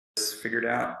figured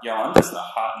out. Y'all, I'm just a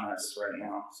hot mess right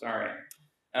now. Sorry.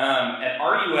 At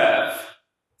RUF,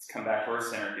 let's come back to our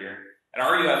center here. At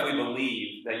RUF, we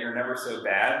believe that you're never so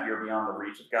bad, you're beyond the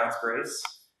reach of God's grace.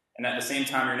 And at the same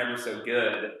time, you're never so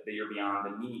good that you're beyond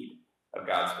the need of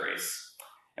God's grace.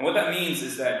 And what that means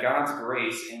is that God's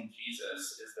grace in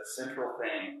Jesus is the central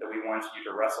thing that we want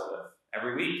you to wrestle with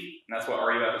every week. And that's what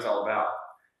RUF is all about.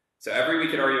 So every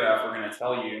week at RUF, we're going to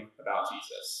tell you about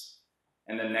Jesus.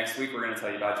 And then next week, we're going to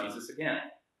tell you about Jesus again.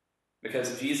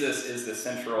 Because Jesus is the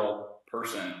central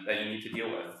person that you need to deal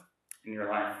with in your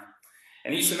life.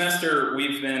 And each semester,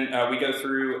 we go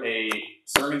through a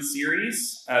sermon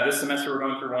series. This semester, we're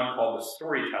going through one called The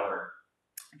Storyteller,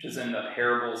 which is in the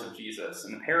parables of Jesus.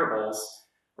 And the parables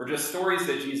were just stories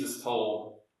that Jesus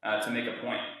told to make a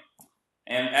point.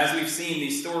 And as we've seen,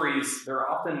 these stories, they're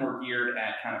often more geared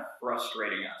at kind of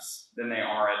frustrating us than they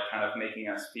are at kind of making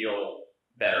us feel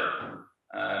better,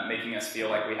 making us feel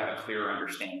like we have a clearer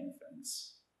understanding of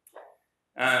things.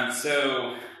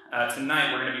 So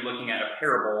tonight we're going to be looking at a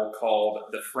parable called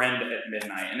The Friend at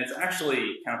Midnight. And it's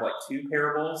actually kind of like two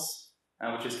parables,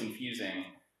 which is confusing.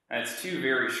 And it's two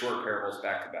very short parables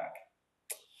back to back.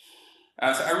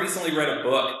 So I recently read a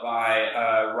book by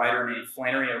a writer named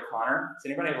Flannery O'Connor. Has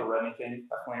anybody ever read anything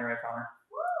by Flannery O'Connor?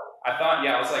 I thought,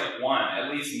 yeah, I was like one,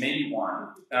 at least maybe one.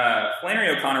 Flannery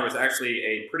O'Connor was actually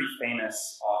a pretty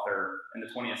famous author in the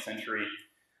 20th century.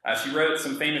 She wrote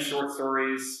some famous short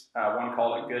stories, one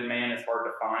called A Good Man is Hard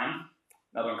to Find,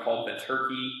 another one called The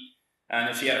Turkey, and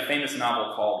then she had a famous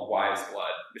novel called Wise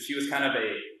Blood. But she was kind of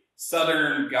a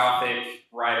Southern Gothic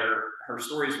writer. Her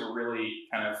stories were really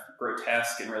kind of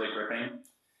grotesque and really gripping.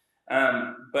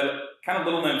 But kind of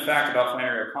little known fact about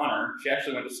Flannery O'Connor, she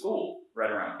actually went to school right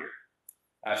around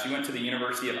here. She went to the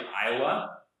University of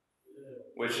Iowa,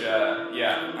 which,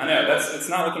 yeah, I know, it's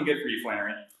not looking good for you,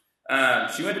 Flannery.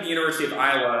 She went to the University of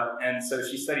Iowa, and so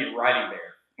she studied writing there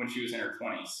when she was in her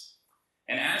 20s.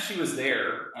 And as she was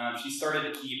there, she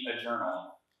started to keep a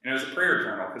journal. And it was a prayer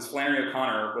journal, because Flannery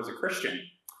O'Connor was a Christian.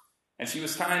 And she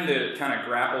was trying to kind of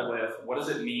grapple with, what does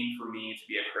it mean for me to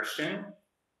be a Christian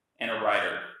and a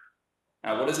writer?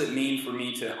 What does it mean for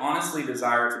me to honestly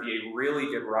desire to be a really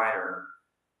good writer,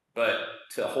 but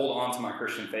to hold on to my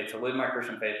Christian faith, to live my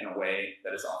Christian faith in a way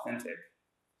that is authentic?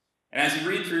 And as you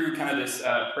read through kind of this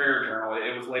prayer journal,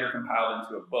 it was later compiled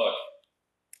into a book.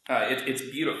 It's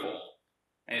beautiful.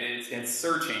 It's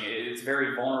searching. It's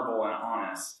very vulnerable and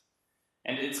honest.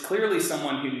 And it's clearly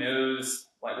someone who knows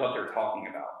like what they're talking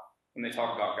about when they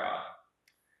talk about God.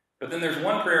 But then there's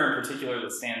one prayer in particular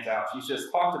that stands out. She's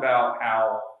just talked about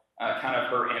how kind of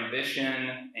her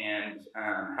ambition and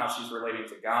how she's relating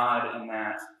to God and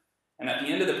that. And at the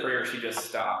end of the prayer, she just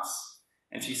stops.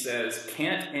 And she says,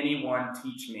 "Can't anyone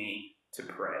teach me to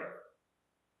pray?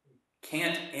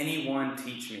 Can't anyone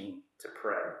teach me to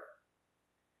pray?"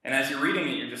 And as you're reading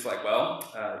it, you're just like, well,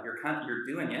 you're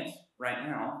doing it right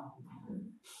now.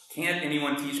 Can't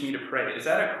anyone teach me to pray? Is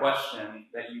that a question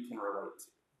that you can relate to?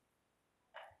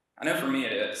 I know for me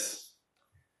it is.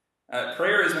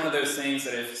 Prayer is one of those things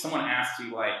that if someone asks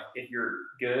you, like, if you're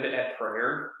good at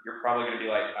prayer, you're probably going to be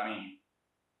like,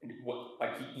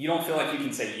 you don't feel like you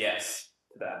can say yes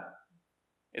to that.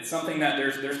 It's something that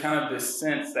there's kind of this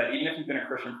sense that even if you've been a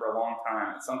Christian for a long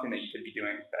time, it's something that you could be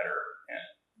doing better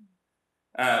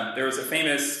in. There was a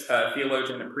famous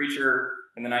theologian and preacher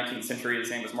in the 19th century. His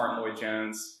name was Martin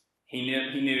Lloyd-Jones. He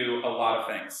knew a lot of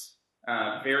things.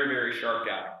 Very, very sharp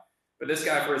guy. But this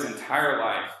guy, for his entire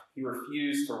life, he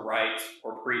refused to write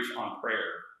or preach on prayer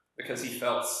because he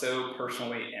felt so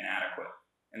personally inadequate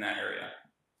in that area.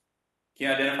 Can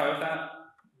you identify with that?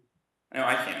 No,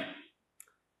 I can.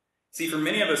 See, for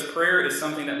many of us, prayer is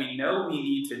something that we know we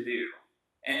need to do.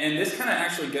 And this kind of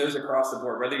actually goes across the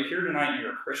board, whether you're here tonight and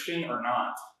you're a Christian or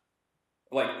not.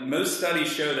 Like, most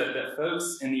studies show that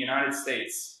folks in the United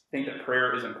States think that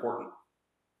prayer is important,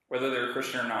 whether they're a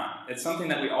Christian or not. It's something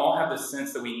that we all have the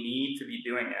sense that we need to be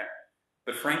doing it,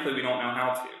 but frankly, we don't know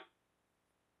how to.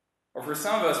 Or for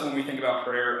some of us, when we think about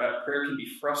prayer, prayer can be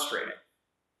frustrating.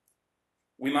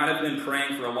 We might have been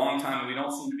praying for a long time and we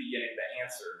don't seem to be getting the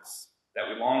answers that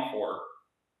we long for.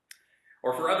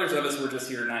 Or for others of us, we're just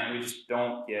here tonight and we just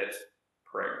don't get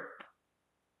prayer.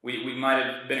 We might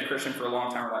have been a Christian for a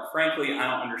long time. We're like, frankly, I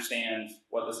don't understand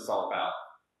what this is all about.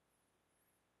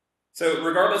 So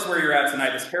regardless where you're at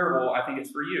tonight, this parable, I think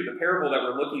it's for you. The parable that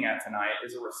we're looking at tonight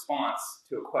is a response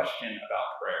to a question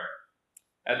about prayer.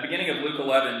 At the beginning of Luke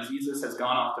 11, Jesus has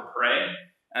gone off to pray.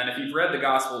 And if you've read the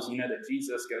Gospels, you know that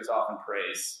Jesus goes off and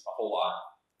prays a whole lot.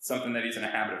 It's something that he's in a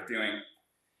habit of doing.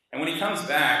 And when he comes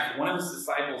back, one of his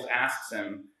disciples asks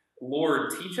him,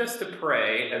 "Lord, teach us to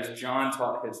pray as John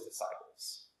taught his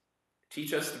disciples."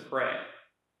 Teach us to pray.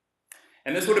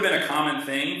 And this would have been a common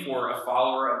thing for a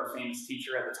follower of a famous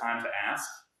teacher at the time to ask.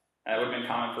 It would have been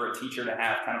common for a teacher to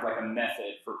have kind of like a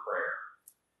method for prayer.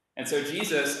 And so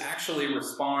Jesus actually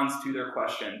responds to their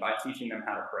question by teaching them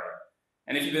how to pray.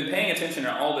 And if you've been paying attention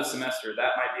all this semester,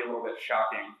 that might be a little bit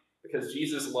shocking, because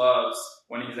Jesus loves,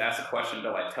 when he's asked a question,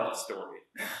 to like tell a story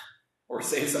or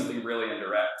say something really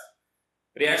indirect.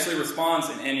 But he actually responds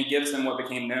and he gives them what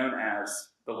became known as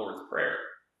the Lord's Prayer.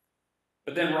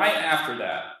 But then right after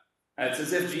that, it's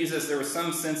as if Jesus, there was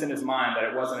some sense in his mind that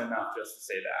it wasn't enough just to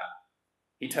say that.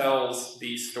 He tells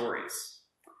these stories.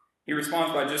 He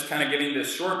responds by just kind of giving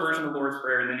this short version of the Lord's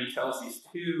Prayer, and then he tells these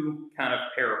two kind of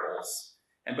parables.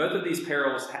 And both of these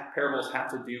parables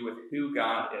have to do with who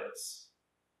God is.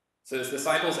 So his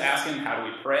disciples ask him, how do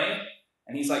we pray?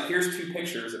 And he's like, here's two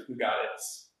pictures of who God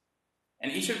is.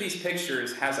 And each of these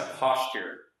pictures has a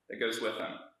posture that goes with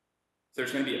them. So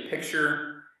there's going to be a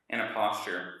picture and a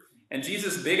posture. And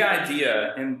Jesus' big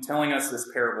idea in telling us this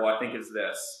parable, I think, is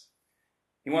this.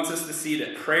 He wants us to see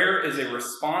that prayer is a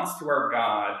response to our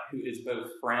God who is both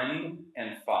friend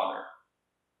and father.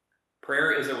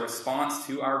 Prayer is a response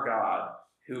to our God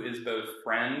who is both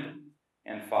friend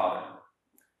and father.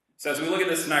 So as we look at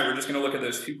this tonight, we're just going to look at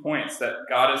those 2 points, that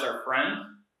God is our friend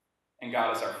and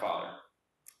God is our father.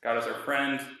 God is our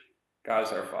friend, God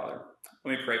is our father.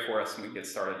 Let me pray for us and we can get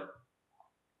started.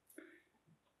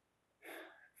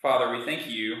 Father, we thank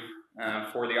you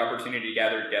for the opportunity to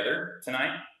gather together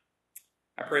tonight.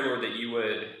 I pray, Lord, that you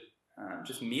would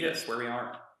just meet us where we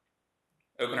are.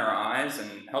 Open our eyes and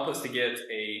help us to get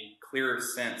a clearer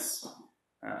sense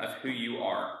of who you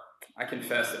are. I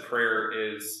confess that prayer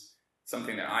is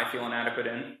something that I feel inadequate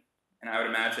in, and I would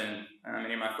imagine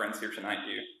many of my friends here tonight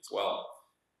do as well.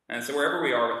 And so wherever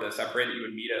we are with this, I pray that you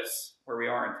would meet us where we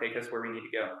are and take us where we need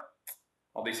to go.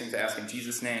 All these things I ask in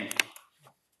Jesus' name.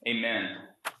 Amen.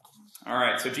 All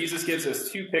right, so Jesus gives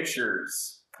us two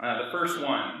pictures. The first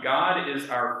one, God is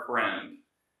our friend.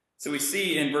 So we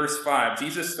see in verse 5,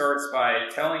 Jesus starts by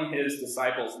telling his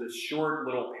disciples this short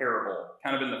little parable,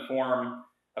 kind of in the form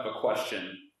of a question.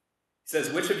 He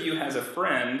says, which of you who has a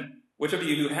friend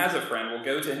will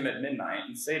go to him at midnight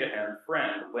and say to him,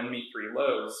 friend, lend me 3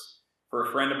 loaves, for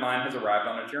a friend of mine has arrived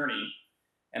on a journey,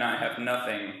 and I have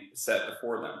nothing set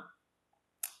before them.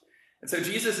 And so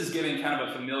Jesus is giving kind of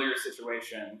a familiar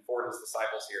situation for his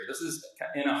disciples here. This is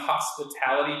in a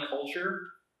hospitality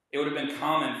culture. It would have been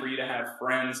common for you to have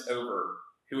friends over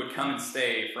who would come and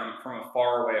stay from a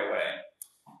far away.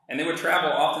 And they would travel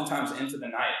oftentimes into the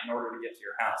night in order to get to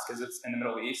your house, because it's in the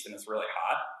Middle East and it's really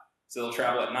hot. So they'll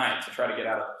travel at night to try to get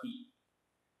out of the heat.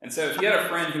 And so if you had a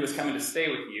friend who was coming to stay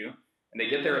with you and they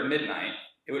get there at midnight,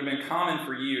 it would have been common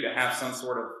for you to have some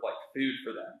sort of like food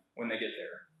for them when they get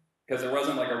there. Because there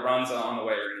wasn't like a runza on the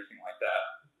way or anything like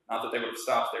that. Not that they would have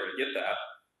stopped there to get that.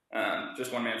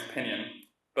 Just one man's opinion.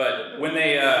 But when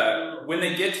they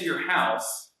get to your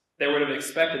house, they would have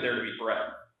expected there to be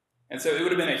bread. And so it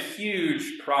would have been a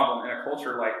huge problem in a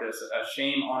culture like this, a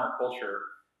shame-honor culture,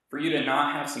 for you to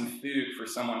not have some food for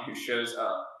someone who shows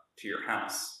up to your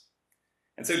house.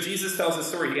 And so Jesus tells this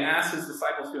story. He asks his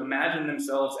disciples to imagine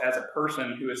themselves as a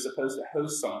person who is supposed to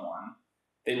host someone.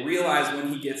 They realize when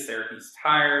he gets there, he's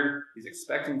tired, he's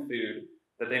expecting food,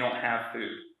 that they don't have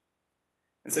food.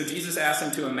 And so Jesus asks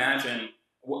them to imagine,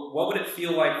 what would it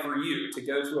feel like for you to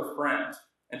go to a friend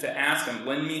and to ask him,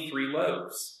 lend me 3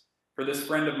 loaves, for this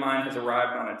friend of mine has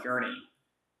arrived on a journey,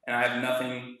 and I have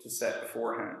nothing to set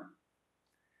before him.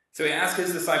 So he asked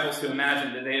his disciples to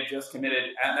imagine that they had just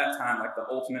committed, at that time, like the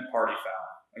ultimate party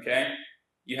foul, okay?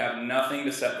 You have nothing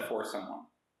to set before someone.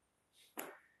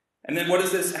 And then how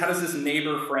does this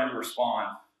neighbor friend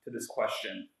respond to this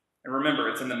question? And remember,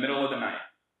 it's in the middle of the night.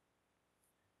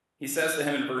 He says to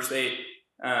him in verse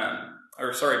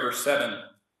 7, it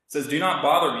says, do not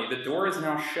bother me. The door is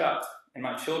now shut, and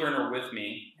my children are with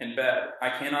me in bed. I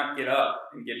cannot get up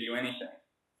and give you anything.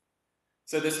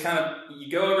 So this kind of,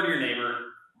 you go over to your neighbor,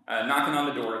 knocking on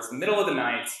the door. It's the middle of the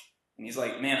night, and he's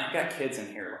like, man, I've got kids in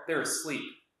here. They're asleep.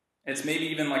 It's maybe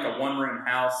even like a 1-room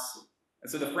house. And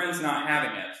so the friend's not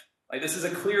having it. Like, this is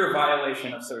a clear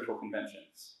violation of social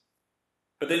conventions.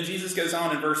 But then Jesus goes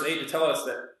on in verse 8 to tell us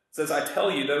that, says, I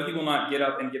tell you, though he will not get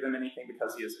up and give him anything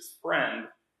because he is his friend,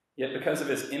 yet because of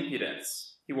his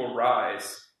impudence, he will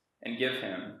rise and give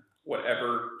him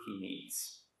whatever he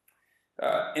needs.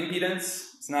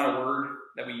 Impudence is not a word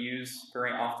that we use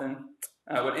very often.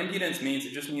 What impudence means,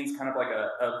 it just means kind of like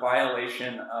a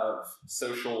violation of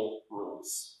social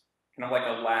rules, kind of like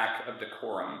a lack of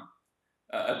decorum,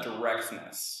 a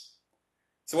directness.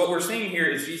 So what we're seeing here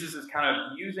is Jesus is kind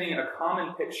of using a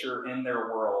common picture in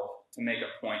their world to make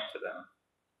a point to them.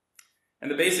 And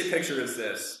the basic picture is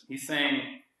this. He's saying,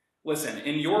 listen,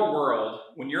 in your world,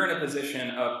 when you're in a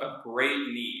position of great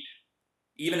need,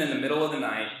 even in the middle of the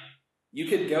night, you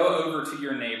could go over to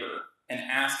your neighbor and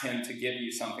ask him to give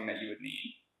you something that you would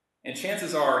need. And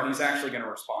chances are he's actually going to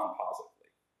respond positively.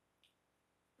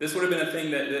 This would have been a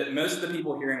thing that most of the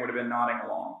people hearing would have been nodding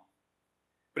along.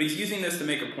 But he's using this to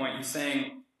make a point. He's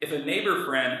saying, if a neighbor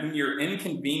friend whom you're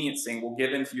inconveniencing will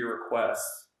give in to your request,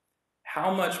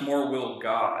 how much more will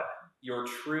God, your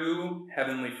true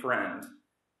heavenly friend,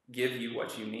 give you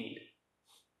what you need?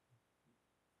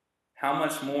 How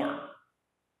much more?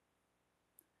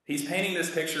 He's painting this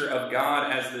picture of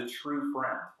God as the true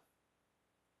friend,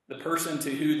 the person to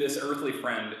who this earthly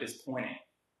friend is pointing.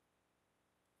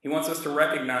 He wants us to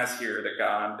recognize here that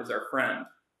God is our friend.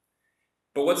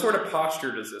 But what sort of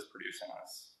posture does this produce in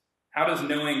us? How does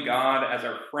knowing God as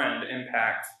our friend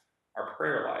impact our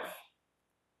prayer life?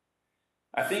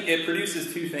 I think it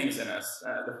produces two things in us.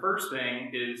 The first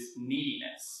thing is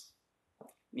neediness.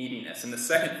 And the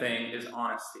second thing is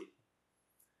honesty.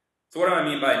 So what do I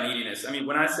mean by neediness? I mean,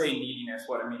 when I say neediness,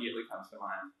 what immediately comes to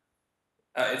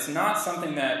mind? It's not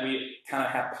something that we kind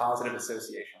of have positive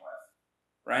association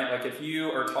with, right? Like if you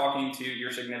are talking to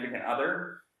your significant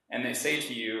other and they say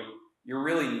to you, you're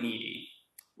really needy.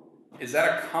 Is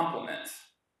that a compliment?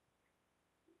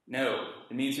 No,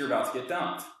 it means you're about to get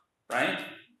dumped, right?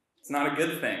 It's not a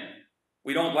good thing.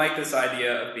 We don't like this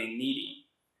idea of being needy.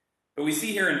 But we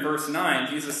see here in verse 9,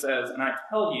 Jesus says, and I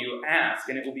tell you, ask,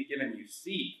 and it will be given you.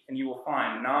 Seek, and you will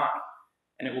find. Knock,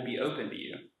 and it will be open to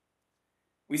you.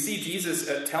 We see Jesus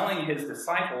telling his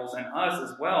disciples and us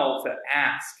as well to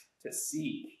ask, to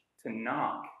seek, to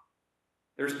knock.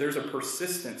 There's a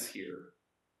persistence here,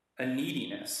 a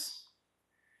neediness.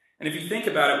 And if you think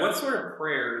about it, what sort of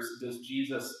prayers does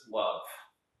Jesus love?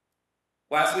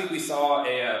 Last week we saw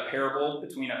a parable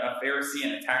between a Pharisee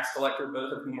and a tax collector,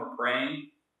 both of whom were praying.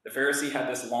 The Pharisee had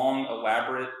this long,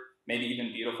 elaborate, maybe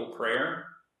even beautiful prayer.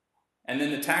 And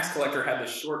then the tax collector had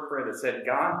this short prayer that said,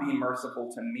 God be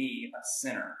merciful to me, a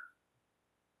sinner.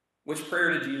 Which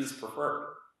prayer did Jesus prefer?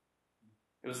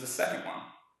 It was the second one.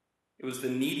 It was the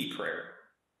needy prayer.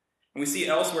 And we see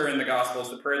elsewhere in the Gospels,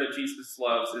 the prayer that Jesus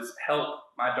loves is, help,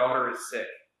 my daughter is sick.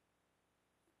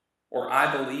 Or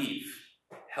I believe,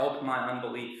 help my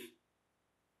unbelief.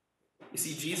 You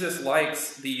see, Jesus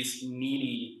likes these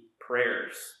needy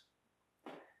prayers.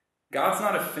 God's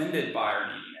not offended by our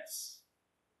neediness,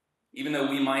 even though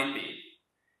we might be.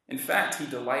 In fact, he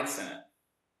delights in it.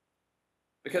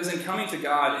 Because in coming to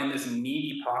God in this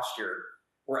needy posture,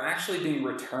 we're actually being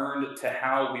returned to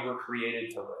how we were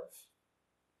created to live.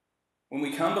 When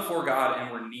we come before God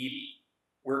and we're needy,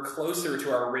 we're closer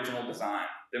to our original design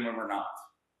than when we're not.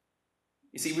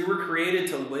 You see, we were created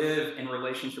to live in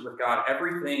relationship with God.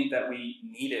 Everything that we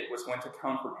needed was going to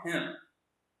come from him.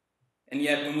 And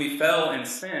yet, when we fell in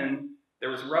sin, there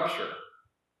was rupture.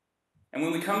 And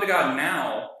when we come to God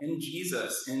now, in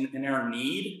Jesus, in our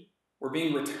need, we're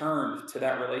being returned to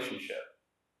that relationship.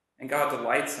 And God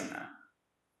delights in that.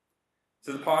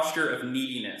 So the posture of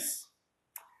neediness.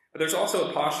 But there's also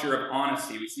a posture of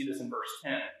honesty. We see this in verse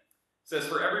 10. It says,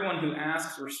 for everyone who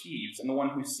asks receives, and the one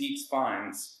who seeks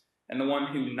finds, and the one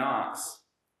who knocks,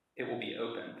 it will be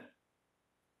opened.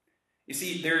 You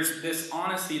see, there's this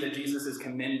honesty that Jesus is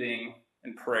commending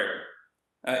in prayer.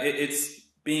 It's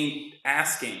being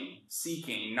asking,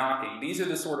 seeking, knocking. These are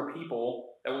the sort of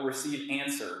people that will receive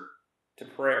answer to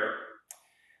prayer.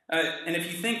 And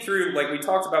if you think through, like we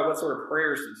talked about, what sort of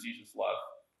prayers does Jesus love?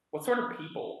 What sort of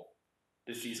people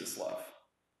does Jesus love?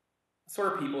 What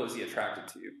sort of people is he attracted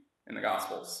to in the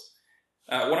Gospels?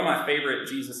 One of my favorite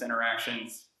Jesus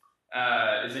interactions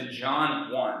is in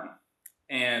John 1.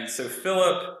 And so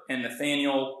Philip and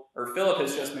Nathanael, or Philip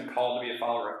has just been called to be a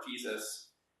follower of Jesus.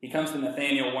 He comes to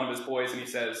Nathanael, one of his boys, and he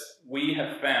says, we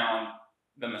have found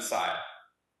the Messiah.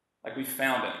 Like we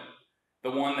found him.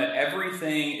 The one that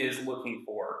everything is looking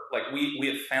for. Like we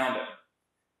have found him.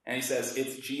 And he says,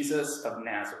 it's Jesus of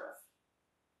Nazareth.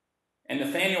 And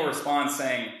Nathanael responds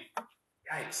saying,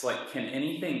 yikes, like can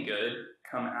anything good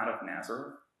come out of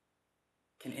Nazareth?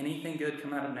 Can anything good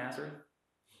come out of Nazareth?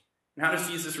 And how does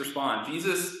Jesus respond?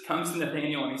 Jesus comes to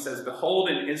Nathanael and he says, behold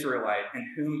an Israelite in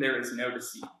whom there is no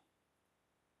deceit.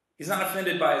 He's not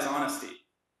offended by his honesty.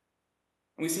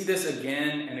 And we see this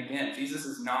again and again. Jesus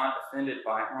is not offended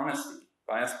by honesty,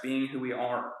 by us being who we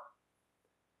are.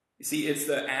 You see, it's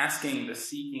the asking, the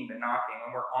seeking, the knocking.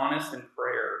 When we're honest in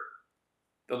prayer,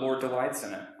 the Lord delights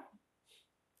in it.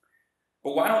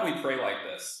 But why don't we pray like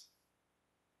this?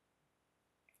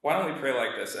 Why don't we pray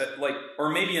like this?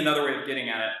 Or maybe another way of getting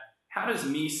at it, how does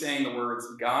me saying the words,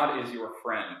 God is your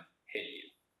friend, hit you?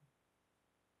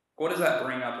 What does that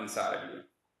bring up inside of you?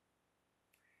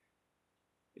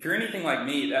 If you're anything like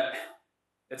me,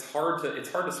 it's hard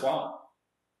to swallow.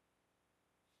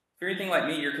 If you're anything like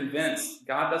me, you're convinced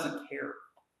God doesn't care.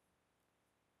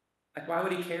 Like, why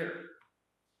would he care?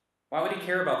 Why would he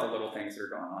care about the little things that are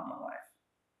going on in my life?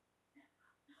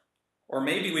 Or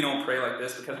maybe we don't pray like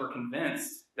this because we're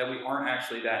convinced that we aren't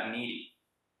actually that needy.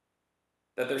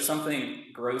 That there's something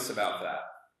gross about that.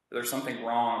 That there's something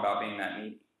wrong about being that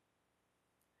needy.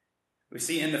 We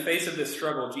see in the face of this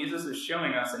struggle, Jesus is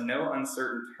showing us in no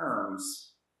uncertain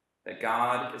terms that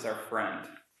God is our friend.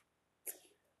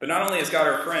 But not only is God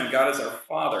our friend, God is our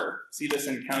Father. See this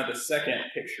in kind of the second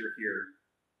picture here.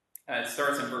 It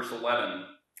starts in verse 11. It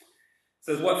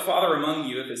says, "What father among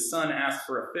you, if his son asks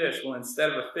for a fish, will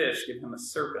instead of a fish give him a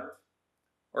serpent?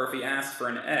 Or if he asks for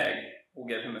an egg, will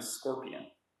give him a scorpion?"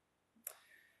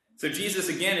 So Jesus,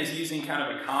 again, is using kind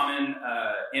of a common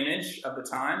image of the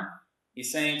time. He's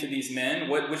saying to these men,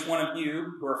 which one of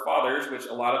you who are fathers, which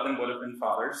a lot of them would have been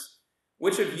fathers,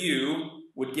 which of you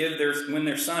would give when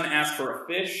their son asked for a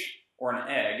fish or an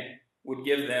egg, would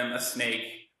give them a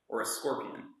snake or a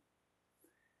scorpion?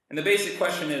 And the basic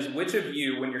question is, which of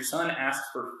you, when your son asks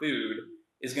for food,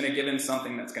 is going to give him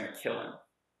something that's going to kill him?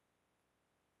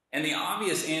 And the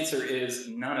obvious answer is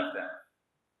none of them.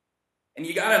 And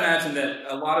you got to imagine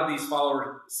that a lot of these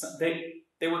followers,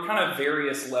 they were kind of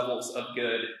various levels of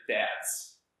good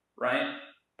dads, right?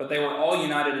 But they were all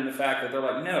united in the fact that they're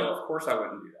like, no, of course I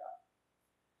wouldn't do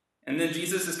that. And then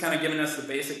Jesus is kind of giving us the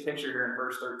basic picture here in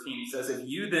verse 13. He says, "If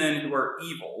you then who are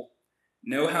evil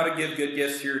know how to give good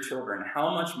gifts to your children,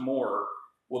 how much more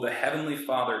will the Heavenly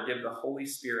Father give the Holy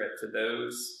Spirit to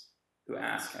those who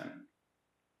ask him?"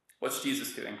 What's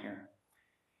Jesus doing here?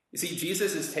 You see,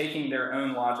 Jesus is taking their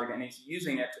own logic and he's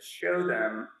using it to show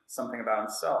them something about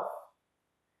himself.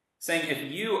 Saying,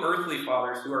 if you earthly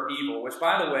fathers who are evil, which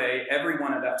by the way,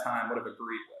 everyone at that time would have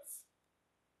agreed with.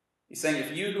 He's saying,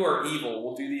 if you who are evil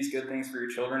will do these good things for your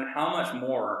children, how much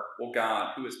more will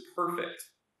God, who is perfect,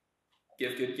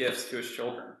 give good gifts to his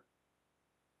children?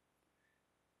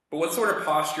 But what sort of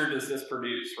posture does this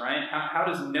produce, right? How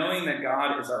does knowing that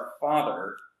God is our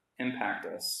Father impact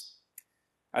us?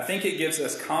 I think it gives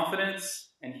us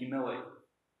confidence and humility.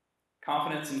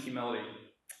 Confidence and humility.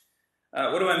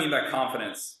 What do I mean by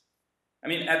confidence? I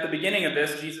mean, at the beginning of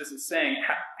this, Jesus is saying,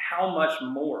 how much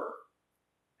more?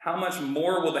 How much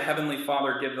more will the Heavenly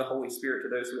Father give the Holy Spirit to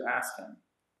those who ask him?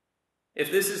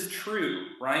 If this is true,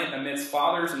 right, amidst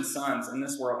fathers and sons in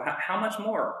this world, how much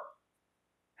more?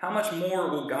 How much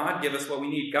more will God give us what we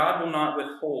need? God will not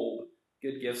withhold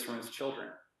good gifts from his children.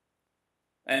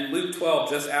 And Luke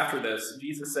 12, just after this,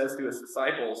 Jesus says to his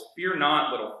disciples, "Fear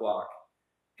not, little flock.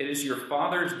 It is your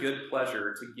Father's good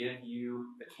pleasure to give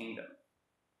you the kingdom."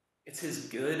 It's his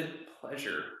good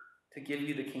pleasure to give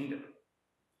you the kingdom.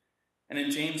 And in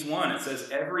James 1, it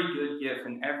says, "Every good gift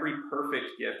and every perfect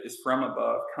gift is from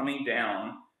above, coming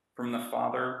down from the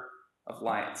Father of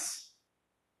lights."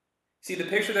 See, the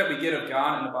picture that we get of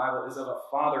God in the Bible is of a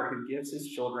father who gives his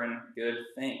children good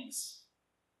things.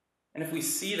 And if we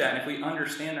see that, and if we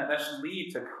understand that, that should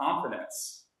lead to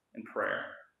confidence in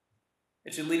prayer.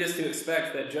 It should lead us to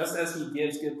expect that just as he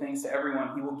gives good things to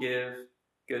everyone, he will give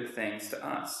good things to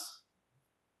us.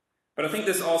 But I think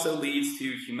this also leads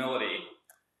to humility.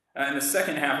 In the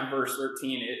second half of verse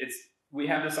 13, we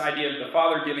have this idea of the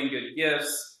Father giving good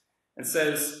gifts.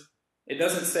 It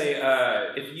doesn't say,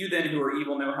 if you then who are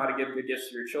evil know how to give good gifts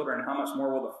to your children, how much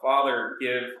more will the Father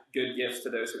give good gifts to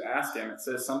those who ask him? It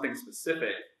says something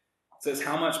specific. It says,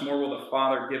 how much more will the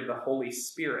Father give the Holy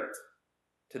Spirit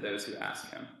to those who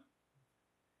ask him?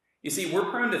 You see, we're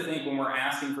prone to think when we're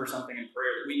asking for something in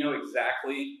prayer that we know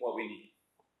exactly what we need.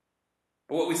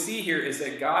 But what we see here is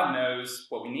that God knows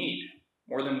what we need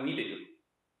more than we do.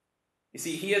 You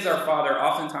see, he is our Father.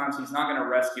 Oftentimes, he's not going to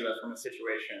rescue us from a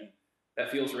situation that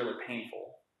feels really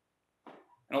painful.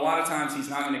 And a lot of times, he's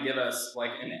not going to give us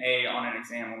like an A on an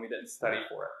exam when we didn't study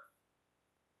for it.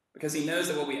 Because he knows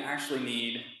that what we actually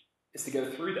need is to go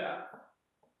through that.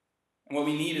 And what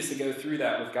we need is to go through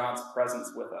that with God's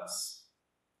presence with us.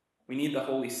 We need the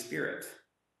Holy Spirit.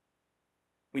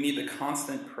 We need the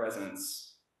constant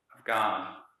presence of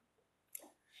God.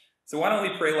 So why don't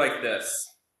we pray like this?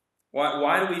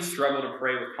 Why do we struggle to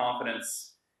pray with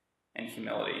confidence and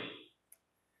humility?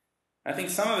 I think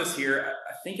some of us here,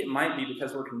 I think it might be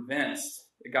because we're convinced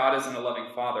that God isn't a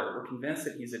loving Father. We're convinced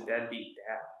that he's a deadbeat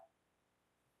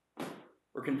dad.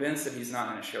 We're convinced that he's not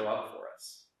going to show up for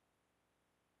us.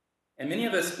 And many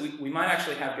of us, we might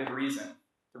actually have good reason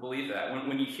to believe that.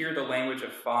 When you hear the language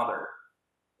of Father,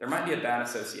 there might be a bad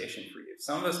association for you.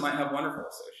 Some of us might have wonderful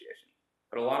association,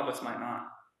 but a lot of us might not.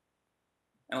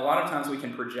 And a lot of times we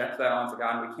can project that onto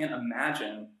God, and we can't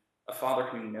imagine a Father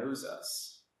who knows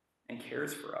us and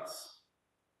cares for us.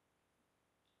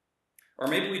 Or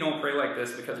maybe we don't pray like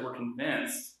this because we're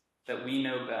convinced that we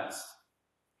know best.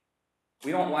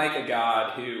 We don't like a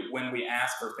God who, when we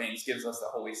ask for things, gives us the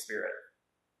Holy Spirit.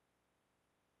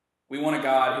 We want a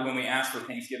God who, when we ask for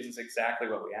things, gives us exactly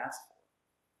what we ask for.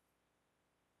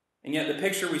 And yet the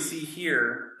picture we see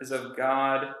here is of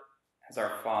God as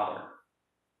our Father.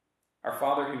 Our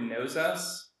Father who knows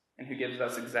us and who gives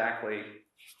us exactly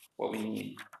what we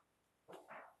need.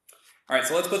 All right,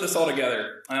 so let's put this all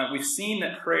together. We've seen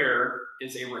that prayer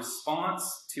is a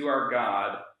response to our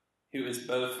God who is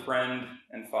both friend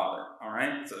and Father. All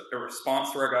right? It's a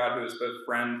response to our God who is both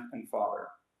friend and Father.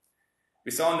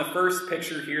 We saw in the first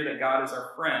picture here that God is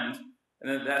our friend,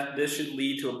 and that this should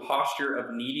lead to a posture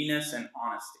of neediness and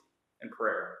honesty in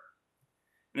prayer.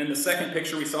 And in the second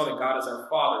picture, we saw that God is our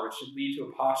Father, which should lead to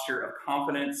a posture of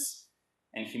confidence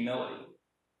and humility.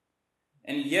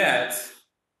 And yet,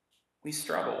 we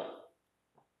struggle.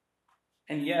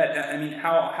 And yet,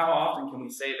 how often can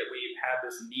we say that we've had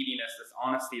this neediness, this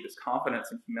honesty, this confidence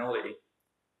and humility?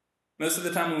 Most of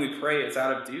the time when we pray, it's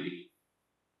out of duty.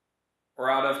 Or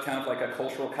out of kind of like a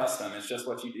cultural custom. It's just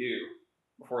what you do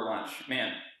before lunch.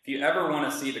 Man, if you ever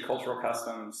want to see the cultural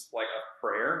customs like a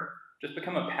prayer, just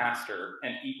become a pastor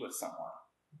and eat with someone.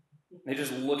 They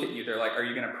just look at you. They're like, are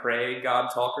you going to pray, God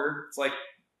talker? It's like,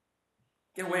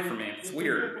 get away from me. It's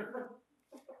weird.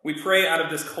 We pray out of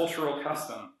this cultural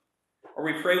custom. Or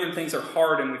we pray when things are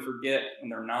hard and we forget when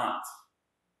they're not.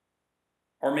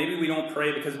 Or maybe we don't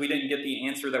pray because we didn't get the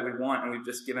answer that we want and we've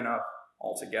just given up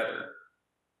altogether.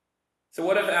 So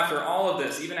what if after all of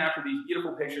this, even after these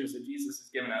beautiful pictures that Jesus has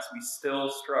given us, we still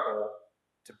struggle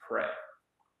to pray?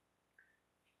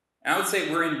 And I would say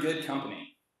we're in good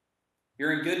company.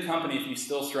 You're in good company if you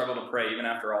still struggle to pray even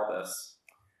after all this.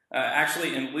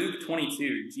 Actually, in Luke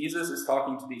 22, Jesus is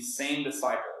talking to these same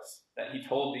disciples that he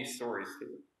told these stories to.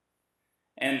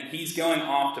 And he's going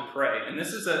off to pray. And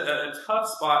this is a tough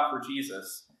spot for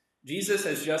Jesus. Jesus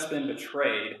has just been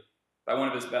betrayed by one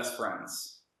of his best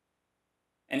friends.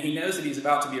 And he knows that he's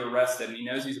about to be arrested, and he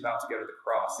knows he's about to go to the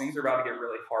cross. Things are about to get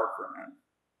really hard for him.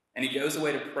 And he goes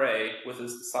away to pray with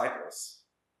his disciples.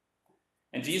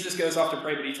 And Jesus goes off to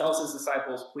pray, but he tells his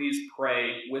disciples, please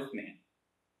pray with me.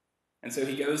 And so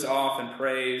he goes off and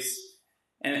prays.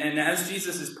 And as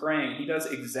Jesus is praying, he does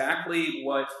exactly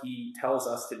what he tells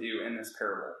us to do in this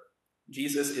parable.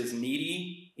 Jesus is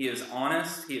needy, he is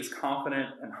honest, he is confident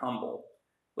and humble.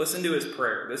 Listen to his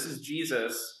prayer. This is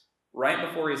Jesus right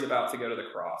before he's about to go to the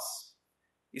cross.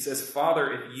 He says,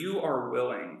 Father, if you are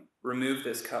willing, remove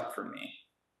this cup from me.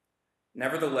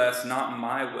 Nevertheless, not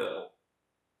my will,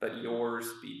 but yours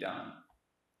be done.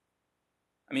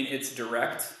 I mean, it's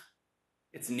direct.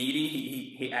 It's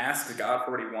needy. He asks God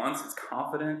for what he wants. It's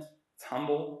confident. It's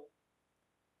humble.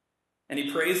 And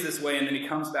he prays this way, and then he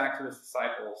comes back to his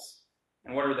disciples.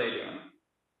 And what are they doing?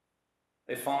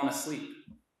 They've fallen asleep.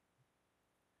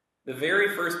 The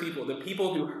very first people, the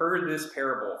people who heard this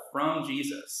parable from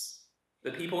Jesus,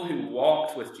 the people who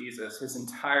walked with Jesus his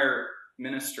entire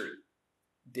ministry,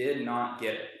 did not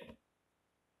get it.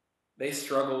 They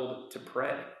struggled to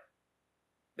pray.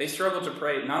 They struggled to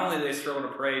pray. Not only did they struggle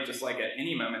to pray just like at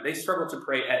any moment, they struggled to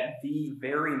pray at the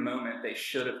very moment they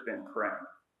should have been praying.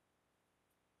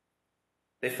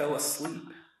 They fell asleep.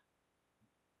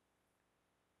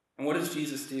 And what does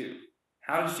Jesus do?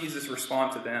 How does Jesus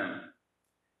respond to them?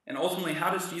 And ultimately,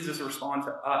 how does Jesus respond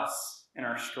to us in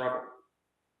our struggle?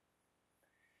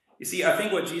 You see, I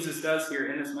think what Jesus does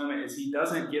here in this moment is he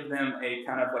doesn't give them a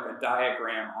kind of like a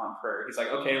diagram on prayer. He's like,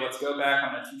 okay, let's go back.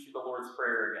 I'm going to teach you the Lord's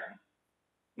Prayer again.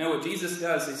 No, what Jesus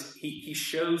does is he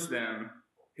shows them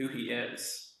who he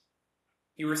is.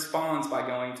 He responds by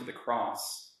going to the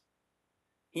cross.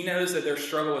 He knows that their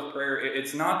struggle with prayer,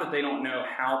 it's not that they don't know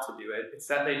how to do it. It's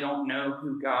that they don't know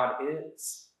who God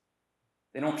is.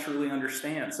 They don't truly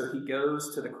understand. So he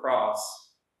goes to the cross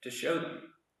to show them.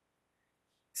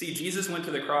 See, Jesus went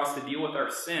to the cross to deal with our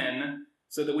sin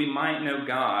so that we might know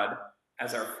God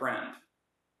as our friend.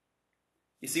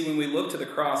 You see, when we look to the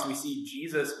cross, we see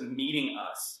Jesus meeting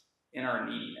us in our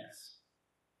neediness.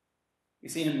 We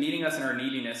see him meeting us in our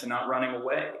neediness and not running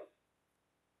away.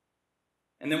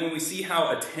 And then when we see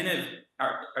how attentive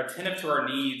to our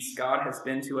needs God has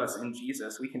been to us in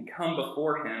Jesus, we can come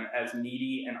before him as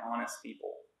needy and honest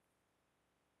people.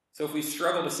 So if we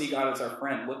struggle to see God as our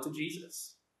friend, look to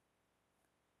Jesus.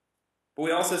 But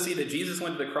we also see that Jesus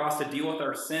went to the cross to deal with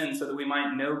our sin so that we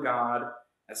might know God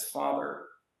as Father.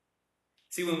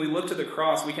 See, when we look to the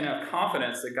cross, we can have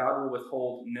confidence that God will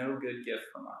withhold no good gift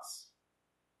from us.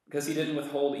 because he didn't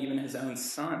withhold even his own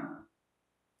son.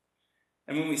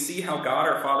 And when we see how God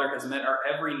our Father has met our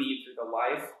every need through the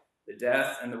life, the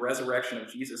death, and the resurrection of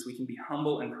Jesus, we can be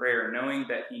humble in prayer, knowing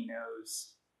that he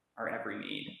knows our every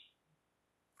need.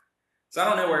 So I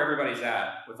don't know where everybody's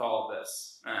at with all of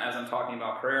this. As I'm talking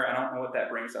about prayer, I don't know what that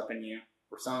brings up in you.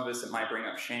 For some of us, it might bring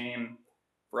up shame.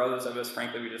 For others of us,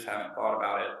 frankly, we just haven't thought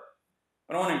about it.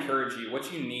 But I want to encourage you,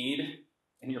 what you need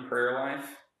in your prayer life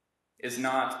is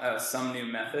not some new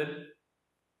method.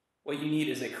 What you need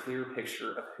is a clear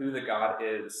picture of who the God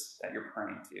is that you're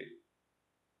praying to.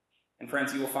 And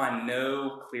friends, you will find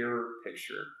no clearer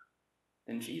picture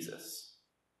than Jesus.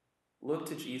 Look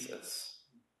to Jesus.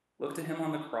 Look to him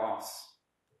on the cross,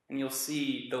 and you'll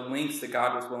see the lengths that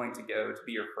God was willing to go to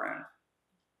be your friend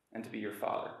and to be your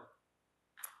Father.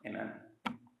 Amen.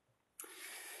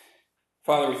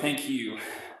 Father, we thank you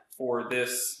for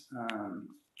this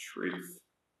truth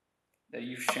that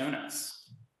you've shown us,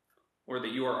 or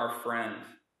that you are our friend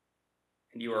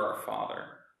and you are our Father.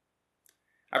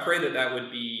 I pray that that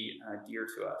would be dear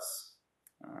to us.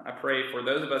 I pray for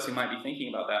those of us who might be thinking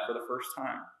about that for the first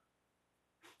time.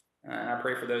 And I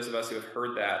pray for those of us who have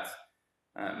heard that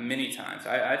many times.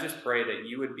 I just pray that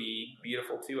you would be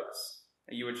beautiful to us,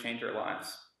 that you would change our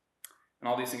lives. And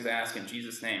all these things I ask in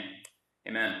Jesus' name.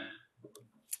 Amen.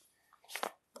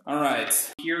 All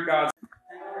right. Hear God's